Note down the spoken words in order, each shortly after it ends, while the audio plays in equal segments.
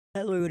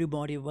Hello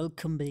everybody,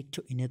 welcome back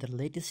to another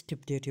latest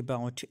update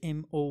about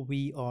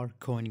MOVR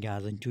coin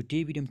guys, and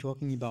today video I'm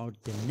talking about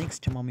the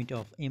next moment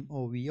of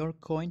MOVR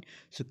coin.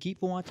 So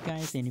keep watch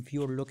guys, and if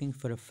you're looking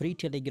for a free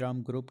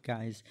telegram group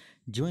guys,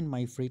 join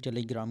my free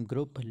telegram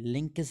group.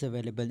 Link is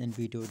available in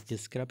video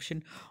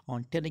description.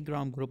 On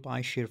telegram group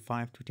I share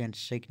 5 to 10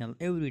 signal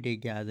every day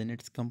guys, and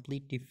it's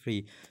completely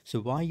free. So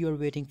while you're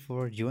waiting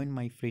for join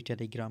my free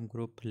telegram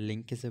group,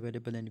 link is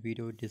available in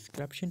video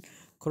description.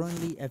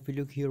 Currently if we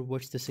look here,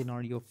 what's the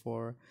scenario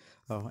for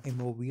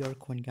MOVR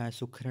coin guys?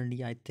 So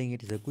currently I think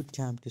it is a good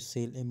time to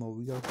sell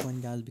MOVR coin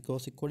guys,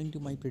 because according to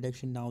my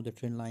prediction now the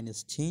trend line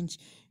has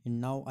changed,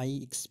 and now I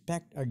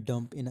expect a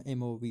dump in a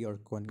MOVR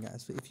coin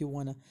guys. So if you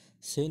want to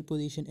sell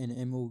position in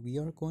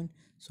MOVR coin,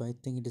 so I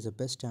think it is the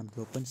best time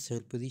to open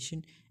sell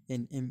position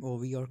in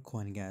MOVR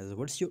coin guys.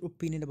 What's your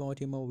opinion about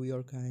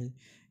MOVR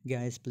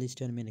guys? Please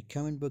tell me in the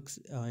comment box.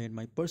 And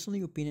my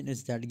personal opinion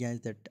is that guys,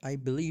 that I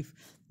believe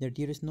that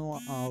there is no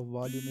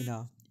volume in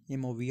a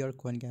MOVR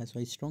coin guys. So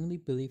I strongly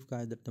believe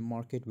guys that the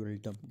market will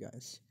dump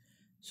guys.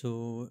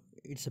 So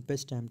it's the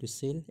best time to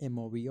sell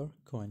MOVR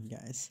coin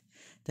guys.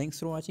 Thanks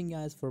for watching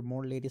guys. For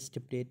more latest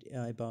update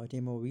about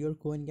MOVR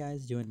coin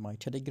guys, join my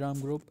telegram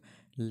group.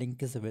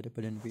 Link is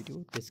available in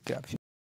video description.